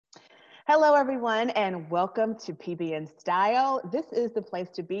Hello, everyone, and welcome to PB in Style. This is the place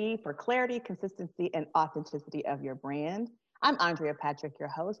to be for clarity, consistency, and authenticity of your brand. I'm Andrea Patrick, your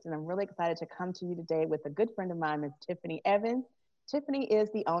host, and I'm really excited to come to you today with a good friend of mine, Ms. Tiffany Evans. Tiffany is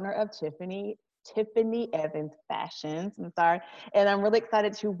the owner of Tiffany Evans Fashions. And I'm really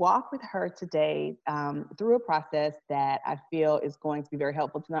excited to walk with her today through a process that I feel is going to be very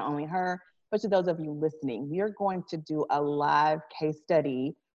helpful to not only her, but to those of you listening. We are going to do a live case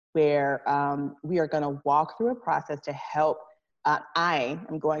study where we are going to walk through a process to help. I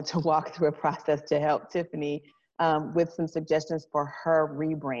am going to walk through a process to help Tiffany with some suggestions for her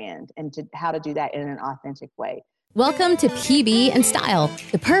rebrand and how to do that in an authentic way. Welcome to PB and Style,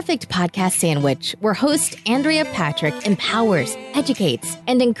 the perfect podcast sandwich where host Andrea Patrick empowers, educates,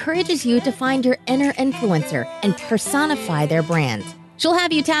 and encourages you to find your inner influencer and personify their brand. She'll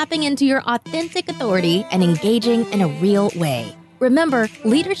have you tapping into your authentic authority and engaging in a real way. Remember,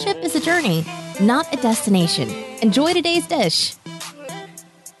 leadership is a journey, not a destination. Enjoy today's dish.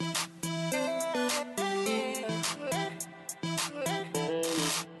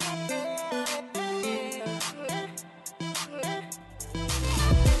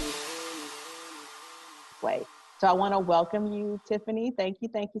 So I want to welcome you, Tiffany. Thank you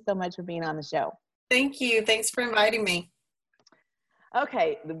so much for being on the show. Thank you. Thanks for inviting me.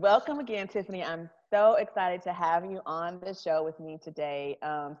 Okay, welcome again, Tiffany. I'm so excited to have you on the show with me today.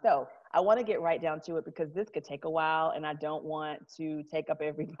 So I want to get right down to it because this could take a while, and I don't want to take up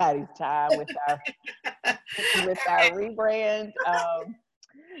everybody's time with our rebrand.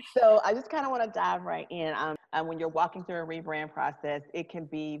 So I just kind of want to dive right in. When you're walking through a rebrand process, it can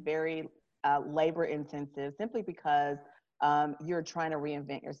be very labor intensive simply because you're trying to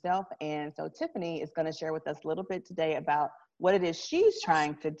reinvent yourself. And so Tiffany is going to share with us a little bit today about what it is she's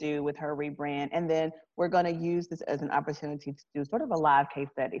trying to do with her rebrand. And then we're going to use this as an opportunity to do sort of a live case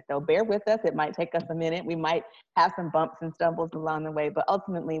study. So bear with us. It might take us a minute. We might have some bumps and stumbles along the way, but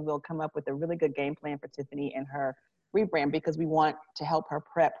ultimately we'll come up with a really good game plan for Tiffany and her rebrand because we want to help her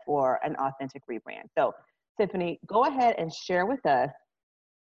prep for an authentic rebrand. So Tiffany, go ahead and share with us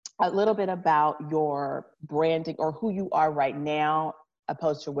a little bit about your branding or who you are right now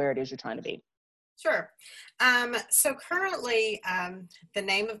opposed to where it is you're trying to be. Sure. So currently, the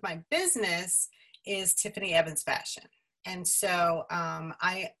name of my business is Tiffany Evans Fashion. And so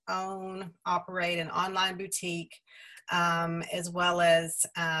I operate an online boutique as well as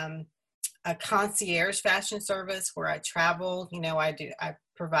a concierge fashion service where I travel. I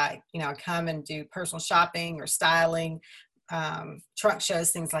provide, I come and do personal shopping or styling, trunk shows,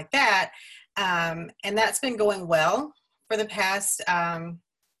 things like that. And that's been going well for the past,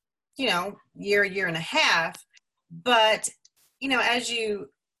 year and a half. But, as you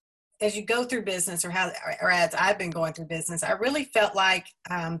go through business or as I've been going through business, I really felt like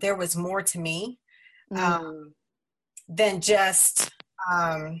there was more to me than just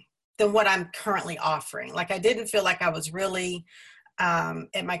than what I'm currently offering. Like I didn't feel like I was really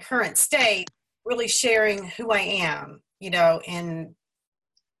at my current state, really sharing who I am, in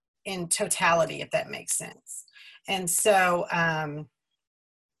totality, if that makes sense. And so,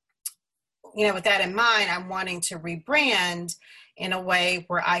 with that in mind, I'm wanting to rebrand in a way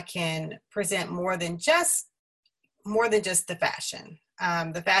where I can present more than just the fashion.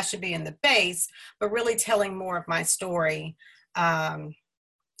 The fashion being the base, but really telling more of my story, in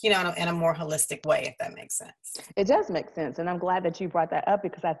a more holistic way, if that makes sense. It does make sense. And I'm glad that you brought that up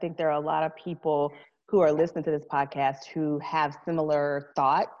because I think there are a lot of people who are listening to this podcast who have similar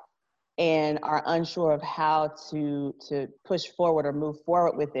thoughts and are unsure of how to push forward or move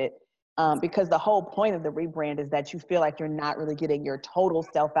forward with it. Because the whole point of the rebrand is that you feel like you're not really getting your total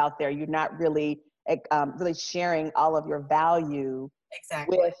self out there. You're not really sharing all of your value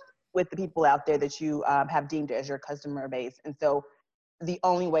with the people out there that you have deemed as your customer base. And so the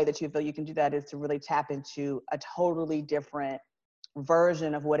only way that you feel you can do that is to really tap into a totally different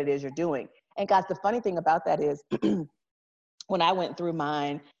version of what it is you're doing. And guys, the funny thing about that is when I went through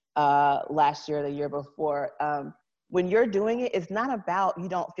mine last year, the year before, when you're doing it, it's not about you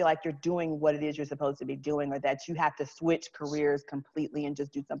don't feel like you're doing what it is you're supposed to be doing or that you have to switch careers completely and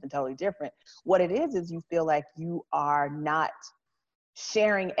just do something totally different. What it is you feel like you are not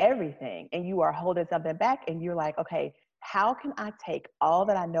sharing everything and you are holding something back and you're like, okay, how can I take all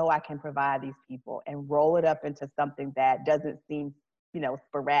that I know I can provide these people and roll it up into something that doesn't seem,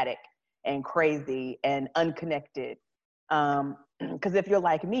 sporadic and crazy and unconnected? Because if you're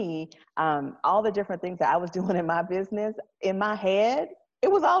like me, all the different things that I was doing in my business, in my head,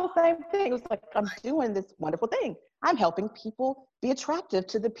 it was all the same thing. It was like, I'm doing this wonderful thing. I'm helping people be attractive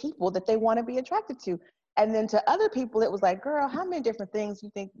to the people that they want to be attracted to. And then to other people, it was like, girl, how many different things you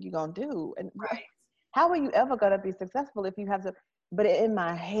think you're going to do? And Right. how are you ever going to be successful if you have to? But in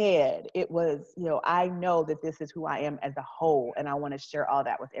my head, it was, I know that this is who I am as a whole, and I want to share all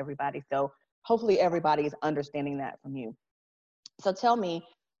that with everybody. So hopefully everybody is understanding that from you. So tell me,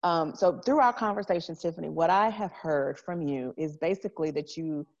 so through our conversation, Tiffany, what I have heard from you is basically that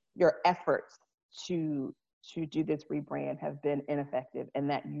your efforts to do this rebrand have been ineffective, and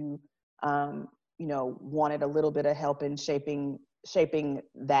that wanted a little bit of help in shaping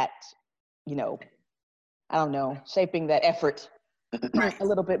that, I don't know, shaping that effort Right. a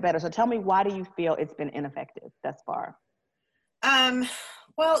little bit better. So tell me, why do you feel it's been ineffective thus far?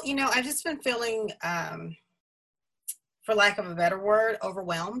 Well, I've just been feeling, for lack of a better word,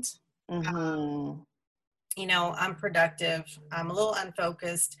 overwhelmed. Mm-hmm. Unproductive. I'm a little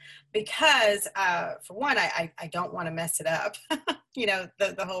unfocused because, for one, I don't want to mess it up.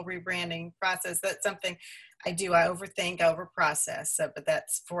 The whole rebranding process. That's something I do. I overthink, I overprocess. So, but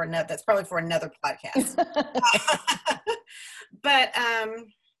that's probably for another podcast. But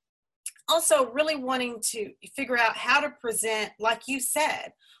also really wanting to figure out how to present, like you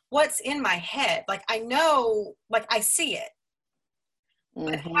said, what's in my head. Like I know, like I see it,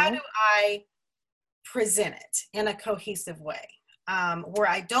 but how do I present it in a cohesive way, where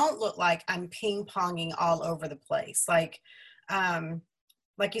I don't look like I'm ping-ponging all over the place. Like you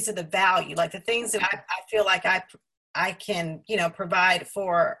said, the value, like the things that I feel like I can, provide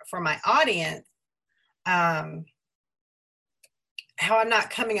for my audience, how I'm not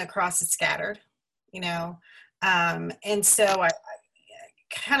coming across as scattered, and so I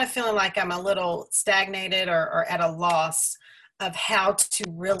kind of feeling like I'm a little stagnated or at a loss of how to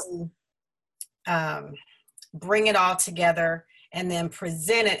really bring it all together and then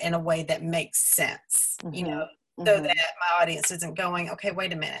present it in a way that makes sense, so that my audience isn't going, okay,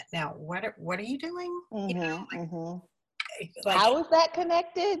 wait a minute, now what are you doing? Like, how is that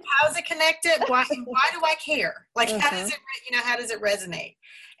connected? How is it connected? Why do I care? Like, how does it resonate?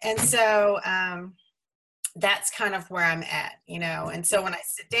 And so that's kind of where I'm at, and so when I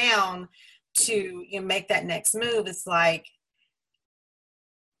sit down to make that next move, it's like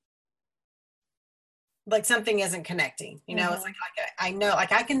something isn't connecting, it's like I know,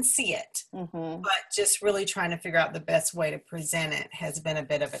 like I can see it, but just really trying to figure out the best way to present it has been a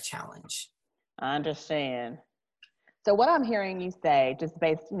bit of a challenge. I understand. So what I'm hearing you say, just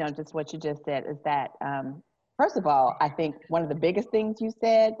based, just what you just said, is that, first of all, I think one of the biggest things you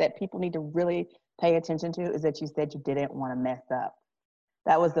said that people need to really pay attention to is that you said you didn't want to mess up.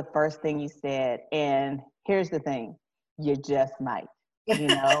 That was the first thing you said. And here's the thing, you just might,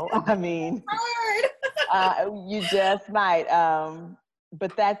 I mean, you just might,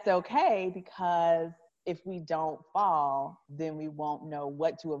 but that's okay, because if we don't fall, then we won't know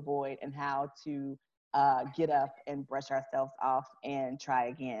what to avoid and how to get up and brush ourselves off and try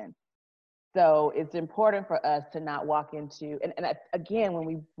again. So it's important for us to not walk into, and again,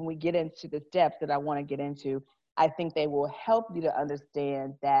 when we get into the steps that I want to get into, I think they will help you to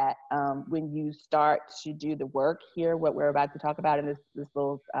understand that when you start to do the work here, what we're about to talk about in this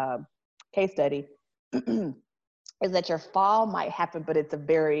little case study, is that your fall might happen, but it's a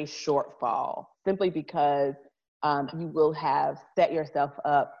very short fall, simply because you will have set yourself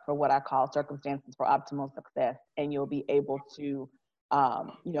up for what I call circumstances for optimal success, and you'll be able to,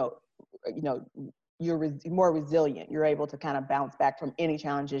 you're more resilient. You're able to kind of bounce back from any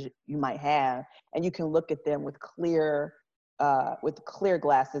challenges you might have, and you can look at them with clear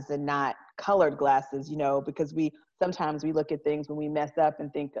glasses and not colored glasses, because sometimes we look at things when we mess up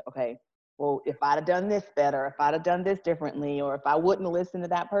and think, okay, well, if I'd have done this better, if I'd have done this differently, or if I wouldn't have listened to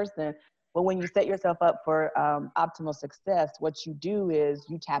that person. But when you set yourself up for optimal success, what you do is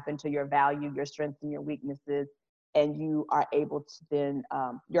you tap into your value, your strengths, and your weaknesses, and you are able to then,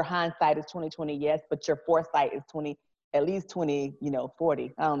 your hindsight is 20/20, yes, but your foresight is at least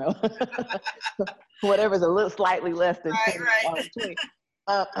 20/40. I don't know, whatever's a little slightly less than 20.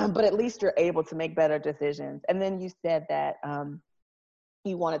 But at least you're able to make better decisions. And then you said that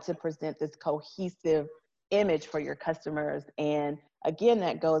you wanted to present this cohesive image for your customers. And again,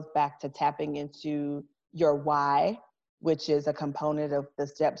 that goes back to tapping into your why, which is a component of the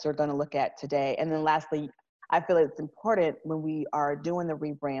steps we're going to look at today. And then lastly, I feel it's important when we are doing the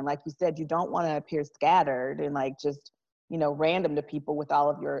rebrand, like you said, you don't want to appear scattered and like just, random to people with all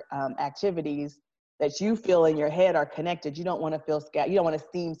of your activities that you feel in your head are connected. You don't want to feel scattered. You don't want to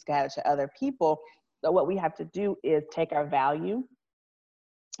seem scattered to other people. So what we have to do is take our value,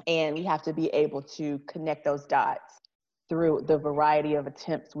 and we have to be able to connect those dots through the variety of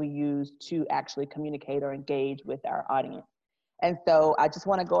attempts we use to actually communicate or engage with our audience. And so I just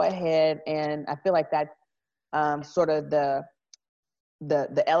want to go ahead, and I feel like sort of the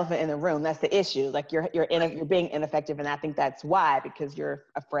elephant in the room. That's the issue. Like you're being ineffective, and I think that's why, because you're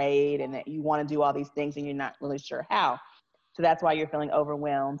afraid and that you want to do all these things and you're not really sure how. So that's why you're feeling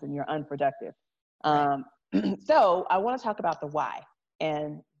overwhelmed and you're unproductive. So I want to talk about the why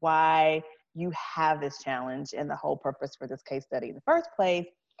and why you have this challenge and the whole purpose for this case study in the first place.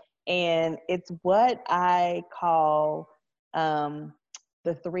 And it's what I call the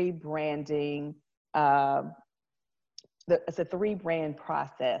three branding. It's a 3-brand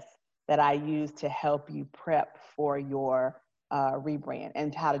process that I use to help you prep for your rebrand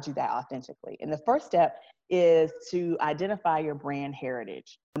and how to do that authentically. And the first step is to identify your brand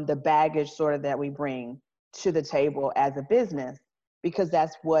heritage, the baggage sort of that we bring to the table as a business, because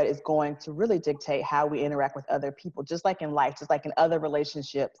that's what is going to really dictate how we interact with other people, just like in life, just like in other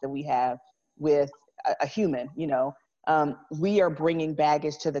relationships that we have with a human. We are bringing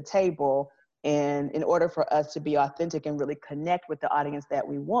baggage to the table. And in order for us to be authentic and really connect with the audience that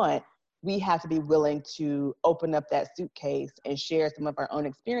we want, we have to be willing to open up that suitcase and share some of our own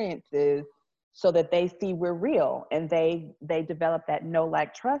experiences so that they see we're real and they develop that know,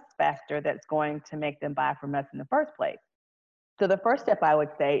 like, trust factor that's going to make them buy from us in the first place. So the first step I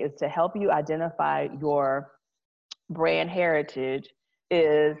would say is to help you identify your brand heritage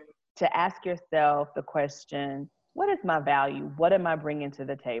is to ask yourself the question, what is my value? What am I bringing to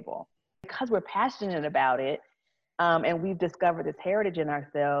the table? Because we're passionate about it, and we've discovered this heritage in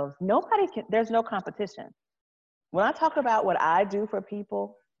ourselves, there's no competition. When I talk about what I do for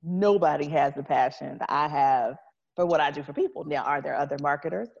people, nobody has the passion that I have for what I do for people. Now, are there other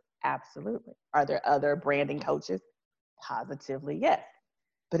marketers? Absolutely. Are there other branding coaches? Positively, yes.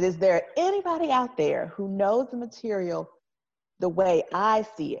 But is there anybody out there who knows the material the way I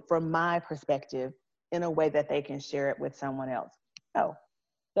see it from my perspective in a way that they can share it with someone else? No.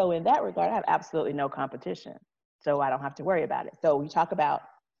 So in that regard, I have absolutely no competition. So I don't have to worry about it. So we talk about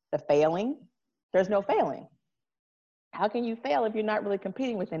the failing. There's no failing. How can you fail if you're not really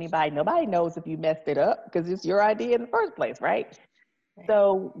competing with anybody? Nobody knows if you messed it up because it's your idea in the first place, right?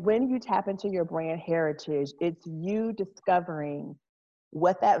 So when you tap into your brand heritage, it's you discovering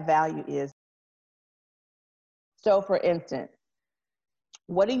what that value is. So for instance,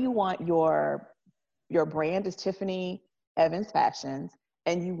 what do you want your brand is Tiffany Evans Fashions,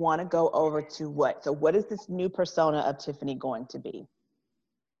 and you want to go over to what? So what is this new persona of Tiffany going to be?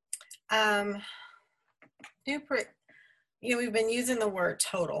 We've been using the word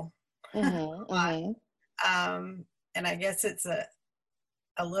total. Mm-hmm. And I guess it's a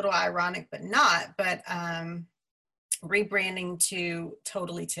little ironic, but not, but rebranding to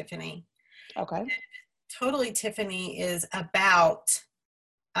Totally Tiffany. Okay. Totally Tiffany is about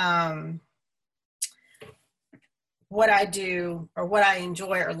what I do or what I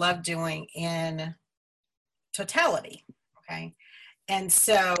enjoy or love doing in totality. Okay. And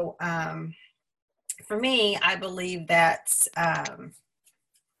so for me, I believe that,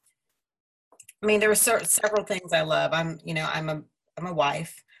 there are several things I love. I'm a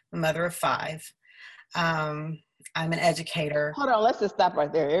wife, a mother of 5. I'm an educator. Hold on, let's just stop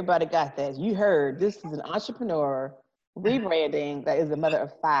right there. Everybody got that. You heard this is an entrepreneur rebranding that is a mother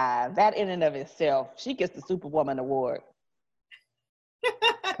of 5. That in and of itself, she gets the Superwoman award.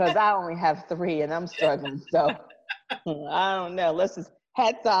 Because I only have 3 and I'm struggling. So I don't know. Let's just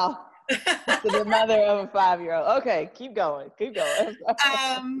hats off to the mother of a 5-year-old. Okay, keep going.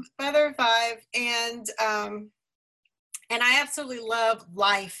 Mother of 5, and I absolutely love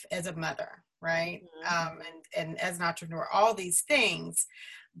life as a mother, right? Mm-hmm. And as an entrepreneur, all these things,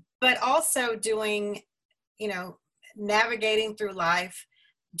 but also doing, navigating through life,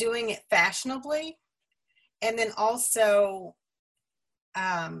 doing it fashionably, and then also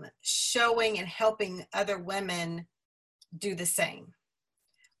showing and helping other women do the same,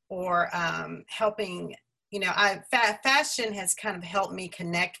 or helping, fashion has kind of helped me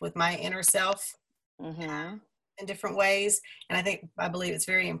connect with my inner self in different ways. And I believe it's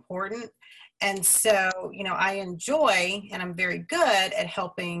very important. And so, I enjoy, and I'm very good at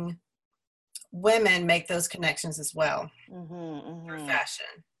helping women make those connections as well through fashion.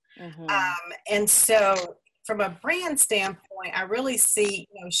 And so from a brand standpoint, I really see,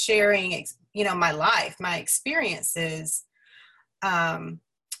 sharing, my life, my experiences,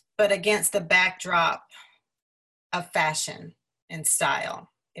 but against the backdrop of fashion and style,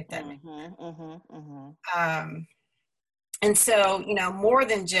 if that makes sense. And so, more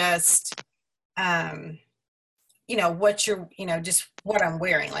than just, what you're, just what I'm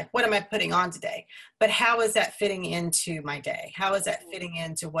wearing, like what am I putting on today, but how is that fitting into my day? How is that fitting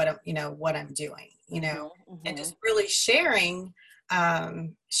into what I'm doing, and just really sharing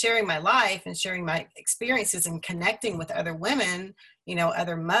sharing my life and sharing my experiences and connecting with other women, you know,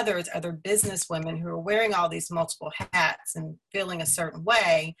 other mothers, other business women who are wearing all these multiple hats and feeling a certain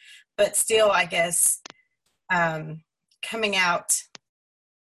way, but still, I guess, coming out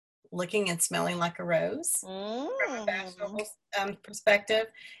looking and smelling like a rose from a fashionable perspective.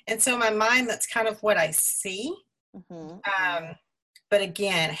 And so in my mind, that's kind of what I see. But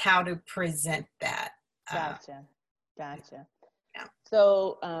again, how to present that. Gotcha. Yeah.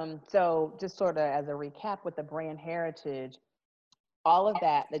 So just sort of as a recap with the brand heritage, all of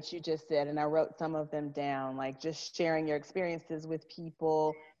that you just said, and I wrote some of them down, like just sharing your experiences with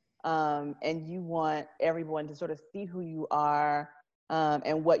people, and you want everyone to sort of see who you are,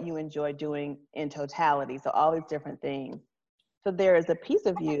 and what you enjoy doing in totality. So all these different things. So there is a piece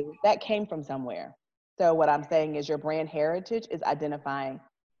of you that came from somewhere. So what I'm saying is your brand heritage is identifying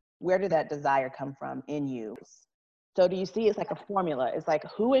where did that desire come from in you. So do you see it's like a formula? It's like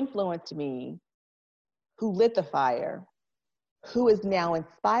who influenced me, who lit the fire, who is now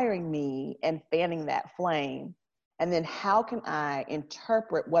inspiring me and fanning that flame, and then how can I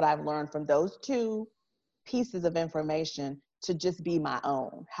interpret what I've learned from those two pieces of information to just be my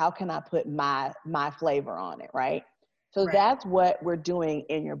own? How can I put my flavor on it, right? So that's what we're doing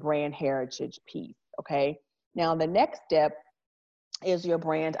in your brand heritage piece, okay? Now the next step is your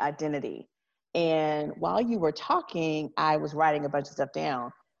brand identity. And while you were talking, I was writing a bunch of stuff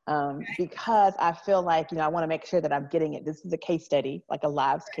down, because I feel like, I want to make sure that I'm getting it. This is a case study, like a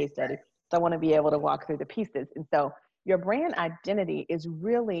live case study. So I want to be able to walk through the pieces. And so your brand identity is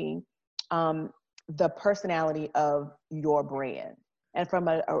really the personality of your brand. And from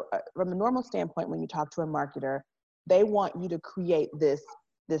a normal standpoint, when you talk to a marketer, they want you to create this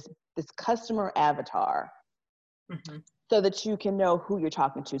customer avatar. So that you can know who you're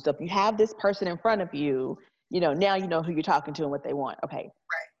talking to. So if you have this person in front of you, now you know who you're talking to and what they want. Okay.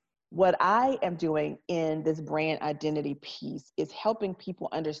 What I am doing in this brand identity piece is helping people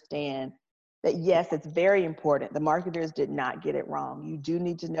understand that, yes, it's very important. The marketers did not get it wrong. You do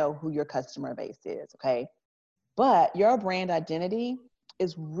need to know who your customer base is, okay? But your brand identity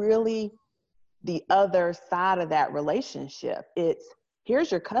is really the other side of that relationship. It's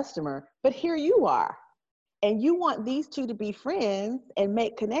here's your customer, but here you are. And you want these two to be friends and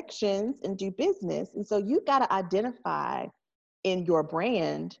make connections and do business. And so you've got to identify in your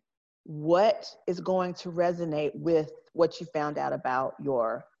brand what is going to resonate with what you found out about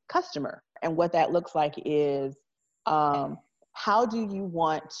your customer. And what that looks like is, how do you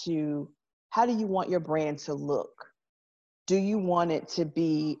want your brand to look? Do you want it to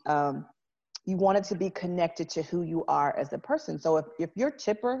be, you want it to be connected to who you are as a person. So if you're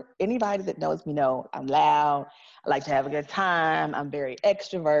chipper, anybody that knows me know I'm loud, I like to have a good time, I'm very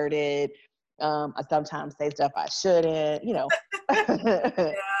extroverted, I sometimes say stuff I shouldn't,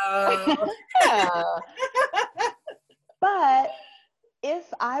 But if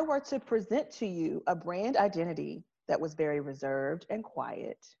I were to present to you a brand identity that was very reserved and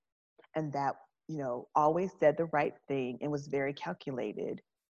quiet, and that, always said the right thing and was very calculated,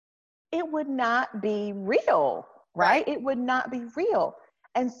 it would not be real, right? It would not be real.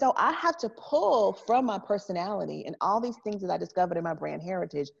 And so I have to pull from my personality and all these things that I discovered in my brand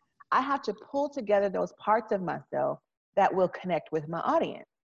heritage. I have to pull together those parts of myself that will connect with my audience.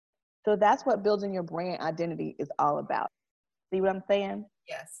 So that's what building your brand identity is all about. See what I'm saying?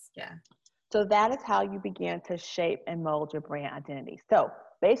 Yes. Yeah. So that is how you begin to shape and mold your brand identity. So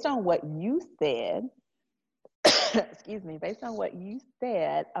based on what you said, based on what you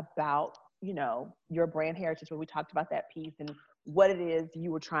said about, your brand heritage, when we talked about that piece and what it is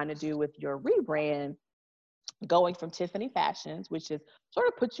you were trying to do with your rebrand, going from Tiffany Fashions, which is sort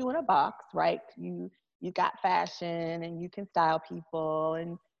of put you in a box, right? You got fashion and you can style people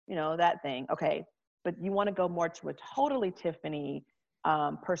and, that thing. Okay. But you want to go more to a totally Tiffany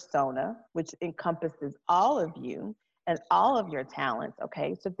persona, which encompasses all of you and all of your talents.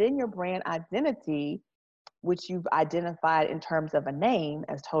 Okay. So then your brand identity, which you've identified in terms of a name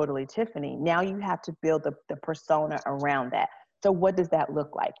as Totally Tiffany, now you have to build the persona around that. So what does that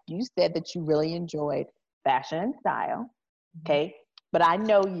look like? You said that you really enjoyed fashion and style, okay? But I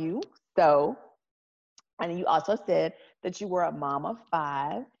know you, and you also said that you were a mom of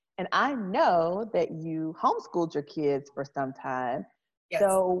 5, and I know that you homeschooled your kids for some time. Yes.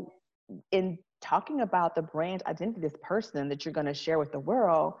 So in talking about the brand identity, this person that you're going to share with the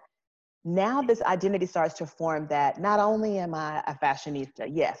world, now this identity starts to form that not only am I a fashionista,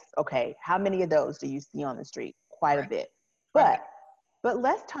 yes, okay, how many of those do you see on the street? Quite a bit. But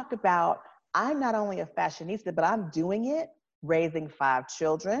let's talk about, I'm not only a fashionista, but I'm doing it raising 5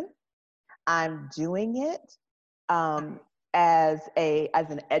 children. I'm doing it a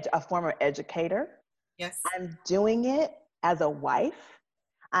former educator. Yes. I'm doing it as a wife.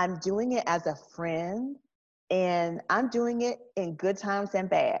 I'm doing it as a friend, and I'm doing it in good times and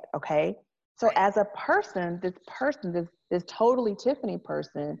bad. Okay. So Right. as a person, this totally Tiffany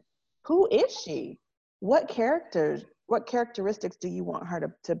person, who is she? What characteristics do you want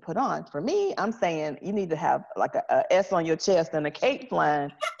her to put on? For me, I'm saying you need to have like a S on your chest and a cape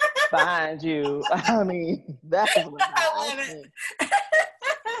flying behind you. I mean, that is what I I love think. it.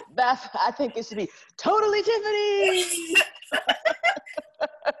 I think it should be totally Tiffany.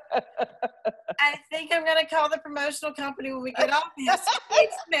 I think I'm going to call the promotional company when we get off and have some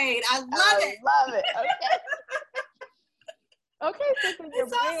cakes made. I love I it. love it. Okay. Okay, so your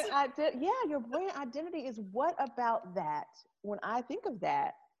It's brand awesome. identity, your brand identity is what about that? When I think of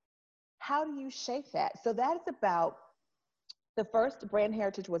that, how do you shape that? So that is about the first brand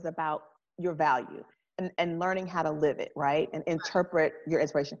heritage was about your value and learning how to live it, right? And interpret your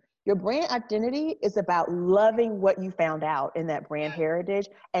inspiration. Your brand identity is about loving what you found out in that brand heritage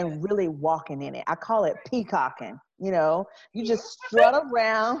and really walking in it. I call it peacocking. You just strut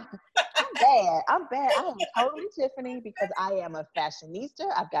around. I'm bad. I am totally Tiffany because I am a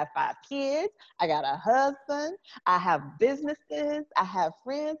fashionista. I've got 5 kids. I got a husband. I have businesses. I have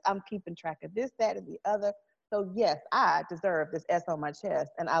friends. I'm keeping track of this, that, and the other. So yes, I deserve this S on my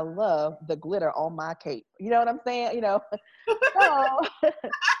chest, and I love the glitter on my cape. You know what I'm saying? So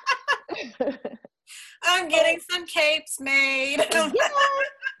I'm getting some capes made. yes,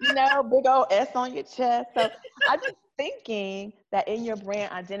 big old S on your chest. So I'm just thinking that in your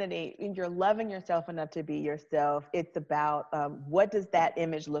brand identity, in your loving yourself enough to be yourself, it's about what does that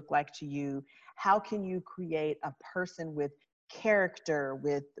image look like to you? How can you create a person with character,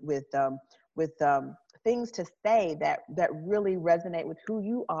 with things to say that really resonate with who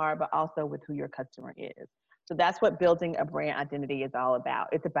you are, but also with who your customer is. So that's what building a brand identity is all about.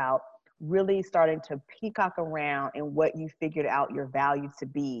 It's about really starting to peacock around in what you figured out your value to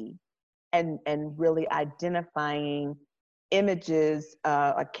be, and really identifying images,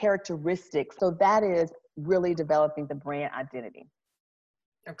 characteristics. So that is really developing the brand identity.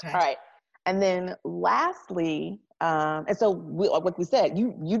 Okay. All right. And then lastly, and so like we said,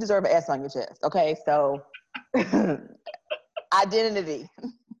 you deserve an S on your chest. Okay. So identity.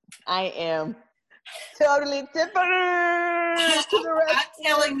 I am totally different to the I'm rescue.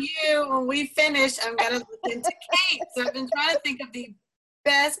 telling you, when we finish, I'm going to look into capes. So I've been trying to think of the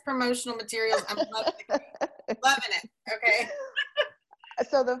best promotional materials. I'm loving it. Loving it. Okay.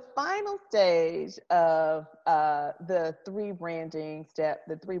 So the final stage of the 3 branding process,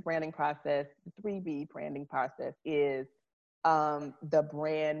 the 3B branding process is the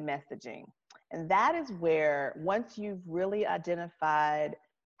brand messaging. And that is where once you've really identified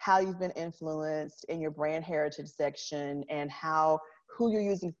how you've been influenced in your brand heritage section and who you're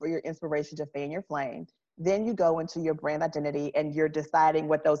using for your inspiration to fan your flame, then you go into your brand identity and you're deciding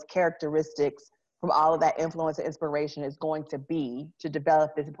what those characteristics from all of that influence and inspiration is going to be to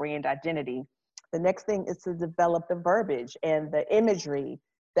develop this brand identity. The next thing is to develop the verbiage and the imagery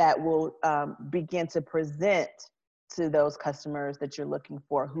that will begin to present to those customers that you're looking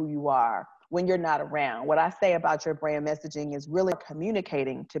for who you are when you're not around. What I say about your brand messaging is really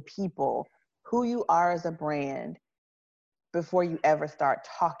communicating to people who you are as a brand before you ever start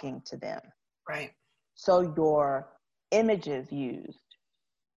talking to them. Right. So your images used,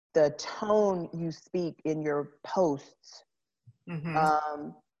 the tone you speak in your posts,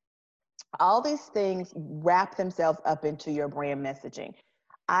 all these things wrap themselves up into your brand messaging.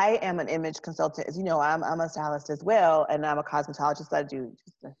 I am an image consultant. As you know, I'm a stylist as well, and I'm a cosmetologist. I do,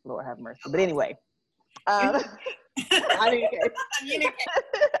 just, Lord have mercy. But anyway, I need a cape.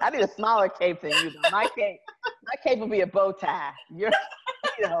 I need a smaller cape than you. My cape will be a bow tie. You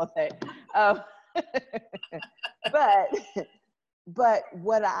know what I'm saying? But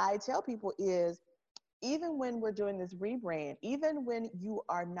what I tell people is, even when we're doing this rebrand, even when you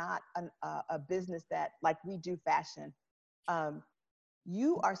are not a business that, like we do fashion,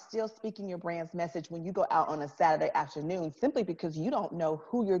 you are still speaking your brand's message when you go out on a Saturday afternoon, simply because you don't know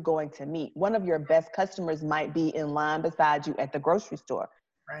who you're going to meet. One of your best customers might be in line beside you at the grocery store.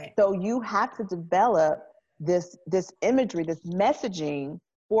 Right. So you have to develop this imagery, this messaging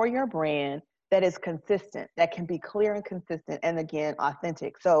for your brand that is consistent, that can be clear and consistent, and again,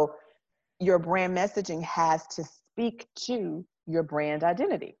 authentic. So your brand messaging has to speak to your brand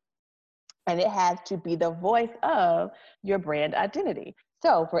identity. And it has to be the voice of your brand identity.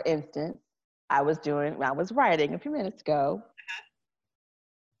 So, for instance, I was writing a few minutes ago,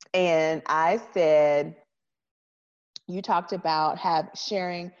 and I said, you talked about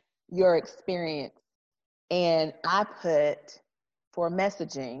sharing your experience And I put for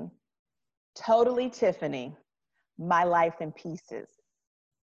messaging, totally Tiffany, my life in pieces.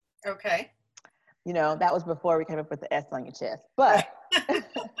 Okay. You know, that was before we came up with the S on your chest. But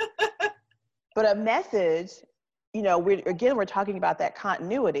but a message, you know, we're talking about that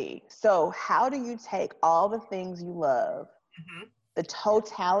continuity. So how do you take all the things you love, the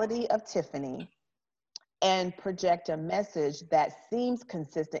totality of Tiffany, and project a message that seems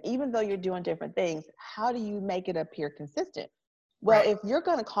consistent, even though you're doing different things? How do you make it appear consistent? Well, if you're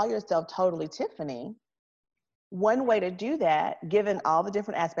going to call yourself totally Tiffany, one way to do that, given all the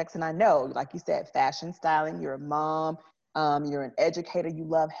different aspects, and I know, like you said, fashion, styling, you're a mom, you're an educator, you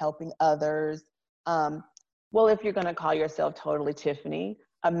love helping others. Well, if you're going to call yourself totally Tiffany,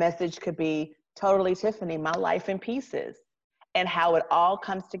 a message could be totally Tiffany, my life in pieces, and how it all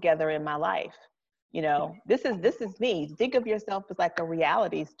comes together in my life. You know, this is me. Think of yourself as like a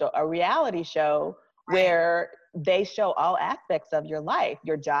reality show where they show all aspects of your life.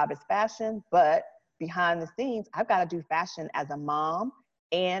 Your job is fashion, but behind the scenes, I've got to do fashion as a mom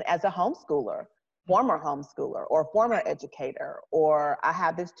and as a homeschooler, former homeschooler or former educator, or I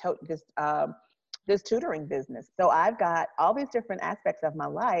have this tutoring business. So I've got all these different aspects of my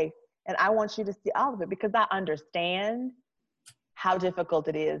life, and I want you to see all of it because I understand how difficult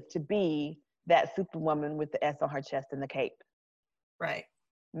it is to be that superwoman with the S on her chest and the cape. Right.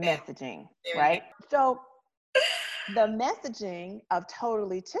 Messaging, right? So the messaging of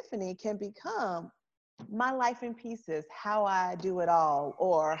totally Tiffany can become my life in pieces, how I do it all,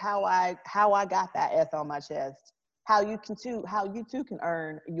 or how I got that S on my chest, how you too can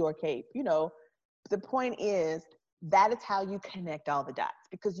earn your cape. You know, the point is that is how you connect all the dots,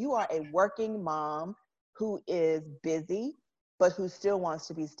 because you are a working mom who is busy, but who still wants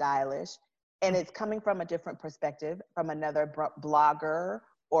to be stylish. And it's coming from a different perspective from another blogger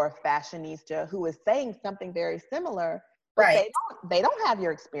or a fashionista who is saying something very similar, but they don't have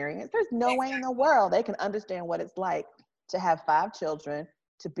your experience. There's no way in the world they can understand what it's like to have 5 children,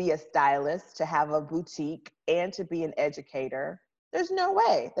 to be a stylist, to have a boutique, and to be an educator. There's no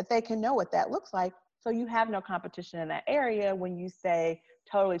way that they can know what that looks like. So you have no competition in that area when you say,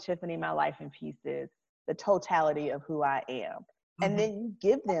 totally Tiffany, my life in pieces, the totality of who I am. And then you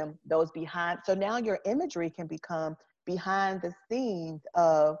give them those behind. So now your imagery can become behind the scenes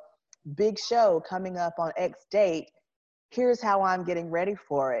of big show coming up on X date. Here's how I'm getting ready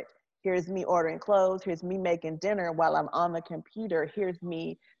for it. Here's me ordering clothes. Here's me making dinner while I'm on the computer. Here's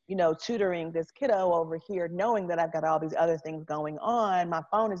me, you know, tutoring this kiddo over here, knowing that I've got all these other things going on. My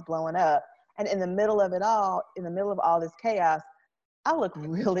phone is blowing up. And in the middle of it all, in the middle of all this chaos, I look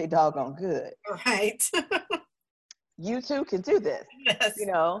really doggone good. Right. You too can do this. Yes. You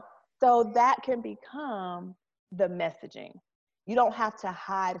know, so that can become the messaging. You don't have to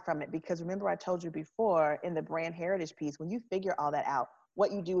hide from it, because remember I told you before in the brand heritage piece, when you figure all that out,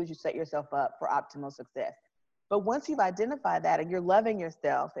 what you do is you set yourself up for optimal success. But once you've identified that and you're loving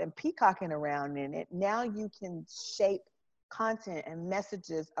yourself and peacocking around in it, now you can shape content and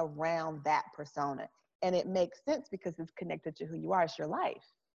messages around that persona. And it makes sense because it's connected to who you are. It's your life.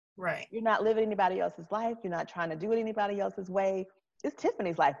 Right. You're not living anybody else's life. You're not trying to do it anybody else's way. It's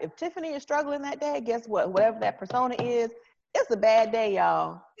Tiffany's life. If Tiffany is struggling that day, guess what? Whatever that persona is, it's a bad day,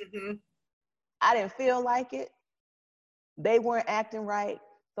 y'all. I didn't feel like it. They weren't acting right.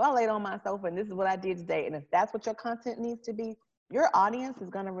 So I laid on my sofa and this is what I did today. And if that's what your content needs to be, your audience is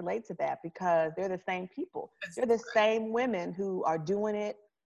going to relate to that because they're the same people. They're the same women who are doing it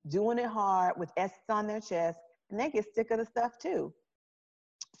hard with S's on their chest, and they get sick of the stuff too.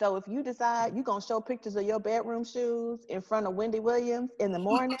 So if you decide you're going to show pictures of your bedroom shoes in front of Wendy Williams in the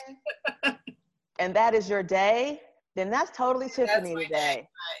morning, and that is your day, then that's totally Tiffany today.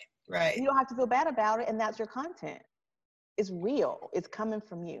 Right. You don't have to feel bad about it, and that's your content. It's real. It's coming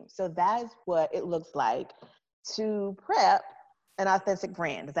from you. So that is what it looks like to prep an authentic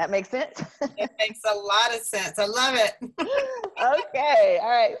brand. Does that make sense? It makes a lot of sense. I love it. Okay. All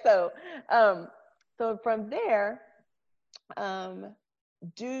right. So from there,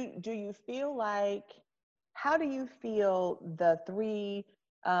 do you feel like, how do you feel the 3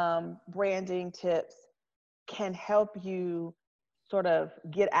 branding tips can help you sort of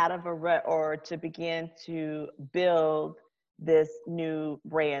get out of a rut or to begin to build this new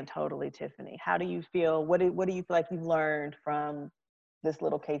brand, Totally Tiffany? How do you feel? What do you feel like you've learned from this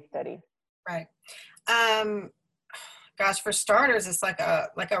little case study? Right. Gosh, for starters, it's like a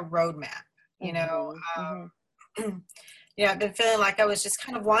roadmap, you know. You know, I've been feeling like I was just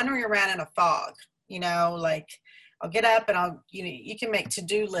kind of wandering around in a fog, you know, like I'll get up and you can make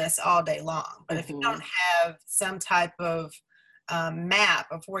to-do lists all day long, but if you don't have some type of map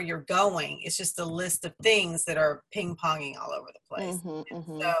of where you're going. It's just a list of things that are ping-ponging all over the place.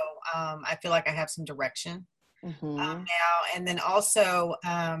 So I feel like I have some direction now. And then also,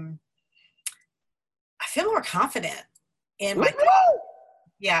 I feel more confident in my job.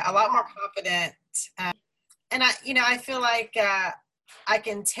 Yeah, a lot more confident. And I feel like I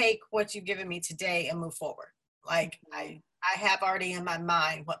can take what you've given me today and move forward. Like I have already in my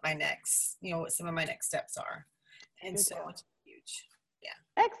mind what my next, what some of my next steps are. And so it's huge.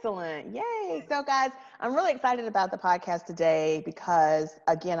 Yeah. Excellent. Yay. So guys, I'm really excited about the podcast today because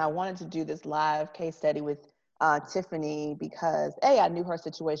again, I wanted to do this live case study with Tiffany because I knew her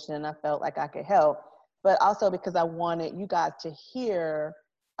situation and I felt like I could help, but also because I wanted you guys to hear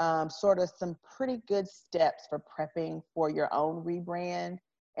sort of some pretty good steps for prepping for your own rebrand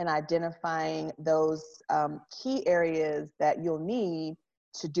and identifying those key areas that you'll need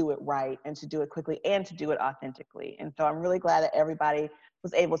to do it right and to do it quickly and to do it authentically. And so I'm really glad that everybody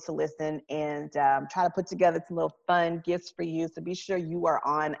was able to listen and try to put together some little fun gifts for you. So be sure you are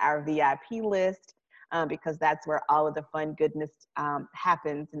on our VIP list because that's where all of the fun goodness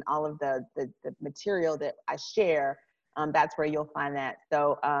happens and all of the material that I share. That's where you'll find that.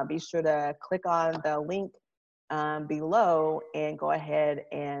 So be sure to click on the link below and go ahead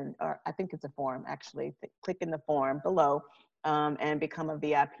or I think it's a form actually. Click in the form below and become a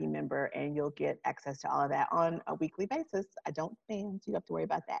VIP member and you'll get access to all of that on a weekly basis. I don't spam, so you don't have to worry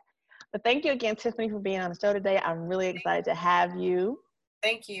about that. But thank you again, Tiffany, for being on the show today. I'm really excited to have you.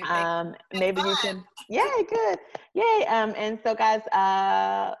 Thank you. Maybe you can, yay, good. Yay. And so guys,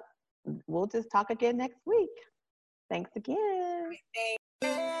 we'll just talk again next week. Thanks again.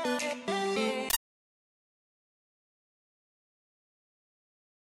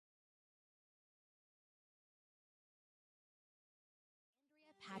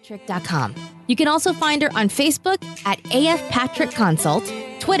 Patrick.com. You can also find her on Facebook at AF Patrick Consult,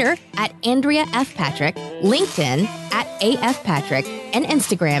 Twitter at Andrea F. Patrick, LinkedIn at AF Patrick, and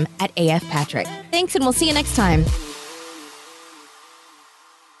Instagram at AF Patrick. Thanks, and we'll see you next time.